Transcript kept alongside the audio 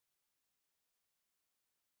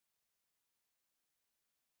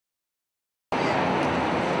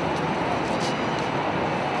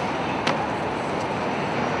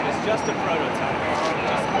just a prototype,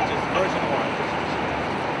 just version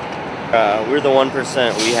 1. We're the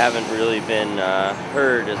 1%. We haven't really been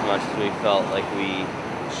heard as much as we felt like we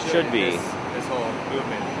should be. This whole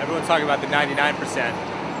movement. Everyone's talking about the 99%.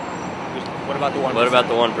 What about the 1%? What about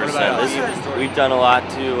the 1%? We've done a lot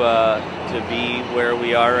to be where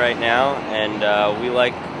we are right now, and we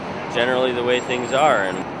like generally the way things are.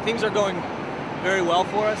 And things are going very well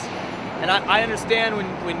for us. And I understand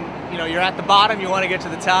when you know you're at the bottom, you want to get to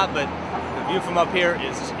the top, but the view from up here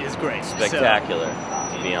is great. Spectacular,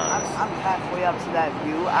 to be honest. I'm halfway up to that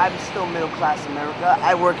view. I'm still middle class America.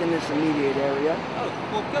 I work in this immediate area. Oh,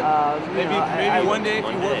 well, good. Maybe one day if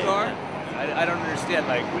you work hard. I don't understand.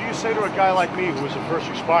 Like, what do you say to a guy like me who is a first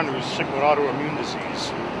responder who's sick with autoimmune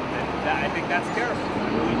disease? I think that's terrible. I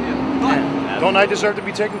really do. But don't I deserve to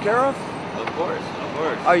be taken care of? Of course, of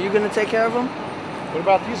course. Are you going to take care of them? What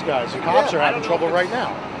about these guys? The cops are having trouble right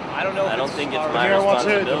now. I don't know. I don't think it's my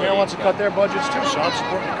responsibility. The mayor wants to cut their budgets too, so I'm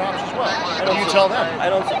supporting the cops as well. What do you tell them? I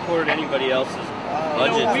don't support anybody else's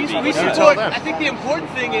budget. We support. I think the important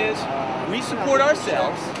thing is we support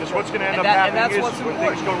ourselves. Because what's going to end up happening is when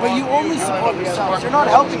things go wrong. But you only support yourselves. You're not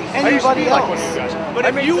helping anybody else. But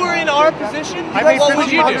if you were in our position, what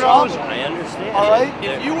would you do? I understand. All right.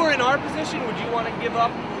 If you were in our position, would you want to give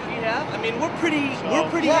up what we have? I mean, we're pretty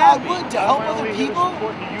happy. I would, to help other people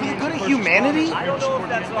for the good of humanity. I don't know if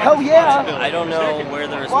that's hell yeah. I don't know where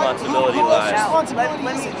the responsibility lies.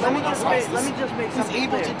 Let me just make something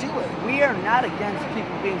clear. To do it. We are not against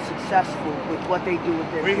people being successful with what they do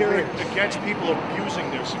with their We're here careers. against people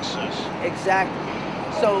abusing their success. Exactly.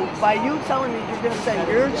 So by you telling me you're going to send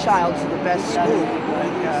your child to the best school,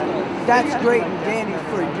 that's great and dandy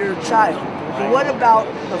for your child. But what about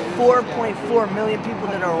the 4.4 million people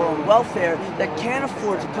that are on welfare that can't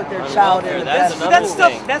afford to put their child in the best school?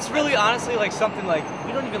 That's really honestly like something like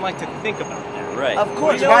we don't even like to think about that. Right. Of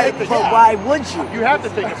course, but why would you? You have to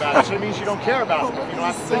think about it, so it means you don't care about it. You don't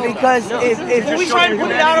have to think because about it. if we try to put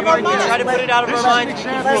it out of our minds, I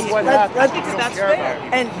think that's fair.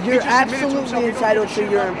 And you're absolutely entitled to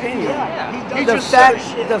your opinion. The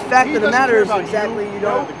fact of the matter is exactly you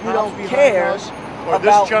don't care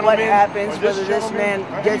about what happens, whether this man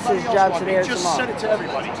gets his job today or tomorrow. He just said it to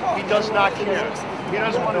everybody. He does not care. He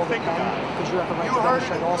doesn't want to think about it. You heard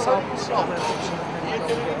it also. Himself.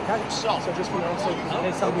 So just,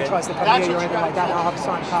 if somebody tries to come here or anything like that, I'll have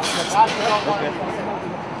signed cops next time.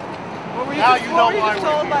 Now you know why we're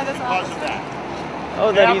here, because of that.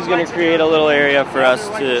 Oh, that he's going to create a little area for us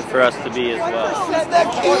to be as well. Isn't that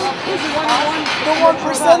cute? The 1%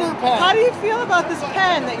 pen. How do you feel about this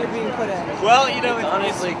pen that you're being put in? Well, you know, it's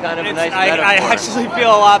honestly kind of a nice metaphor. I actually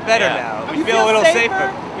feel a lot better now. We feel a little safer.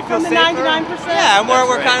 We feel safer. From the 99%? Yeah, and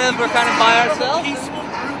we're kind of by ourselves.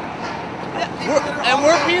 And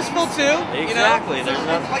we're peaceful too. Exactly. You know? There's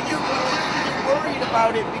nothing. But you're worried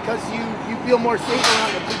about it because you feel more safe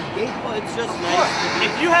around a big gate. Well, it's just nice.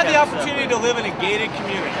 If you had the opportunity to live in a gated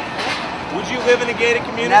community, would you live in a gated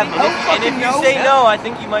community? And if you say no, I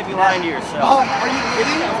think you might be lying to yourself. Are you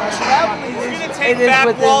kidding? We're going to take back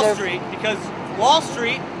Wall Street because Wall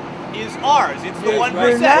Streit is ours. It's the 1%.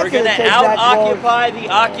 We're going to out-occupy the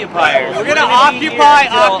occupiers. We're going to occupy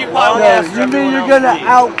Wall Street. You mean you're going to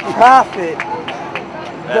out-profit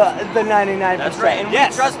the 99%? That's right.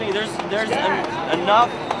 And trust me, there's enough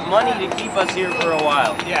money to keep us here for a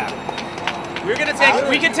while. Yeah.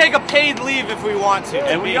 We can take a paid leave if we want to.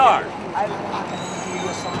 And we are.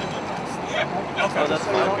 Okay. That's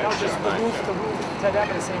fine. Just the roof, Ted,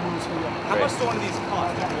 the same rules for you. How much do one of these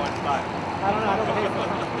cost if you want to buy? I don't know. I don't pay for it.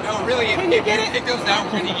 No, really, Can you get it? It goes down.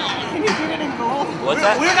 Can you get it in gold? What's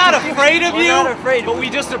that? We're not afraid of you. We're not afraid, but we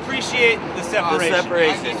just appreciate the separation. The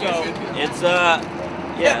separation. It's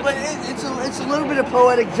Yeah, but it's a little bit of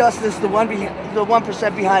poetic justice. The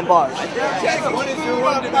 1% behind bars.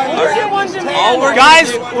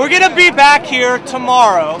 Guys, we're gonna be back here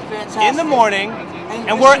tomorrow in the morning,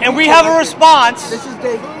 and we have a response. This is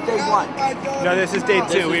day one. No, this is day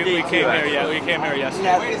 2. We came here. Yeah, we came here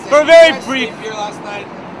yesterday Yeah. for a very brief.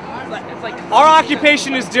 Our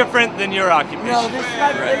occupation is different than your occupation. No, this is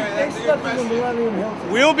not. They stuck in the Millennium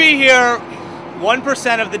Hilton. We'll be here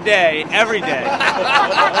 1% of the day, every day.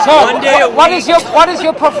 So, one day a week. What is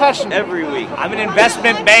your profession? Every week. I'm an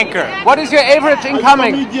investment banker. What is your average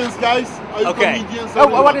incoming? Comedians, guys. Okay.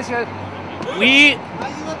 What is your? We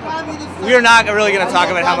are not really going to talk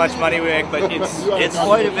about how much money we make, but It's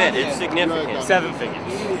quite a bit. It's significant. 7 figures.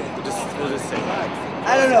 We'll just say that.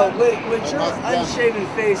 I don't know, with your unshaven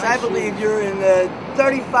face, I believe you're in the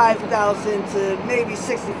 $35,000 to maybe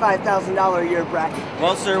 $65,000 a year bracket.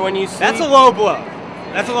 Well, sir, when you see... That's a low blow.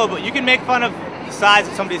 That's a low blow. You can make fun of the size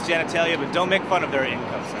of somebody's genitalia, but don't make fun of their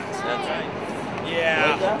income size. That's right.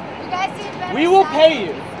 Yeah. You guys see better We will signs? pay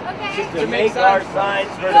you Okay. To make our signs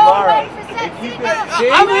for Go tomorrow. ready for set, If you seat could- belt. See?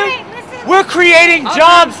 Oh, wait, listen. We're creating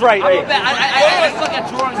jobs right Wait. now. I look at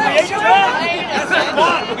drawings.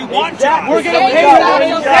 We want Exactly. We're gonna We pay got you one in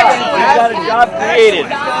job. seconds. We got a job created.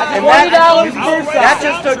 And $20 per that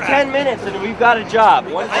sign. just took 10 minutes and we've got a job. I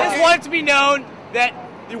just want it to be known that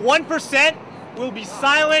the 1% will be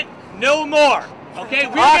silent no more. Okay?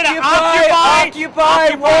 We're gonna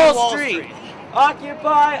Occupy Wall Street.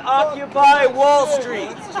 Occupy Wall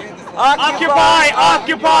Street.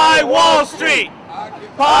 Occupy Wall Street.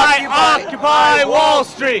 Occupy Wall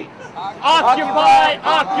Street.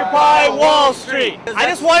 Occupy Wall Street. I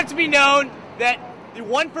just want it to be known that the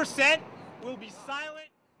 1% will be silent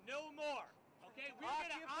no more. Okay? We're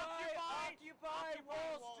gonna occupy Wall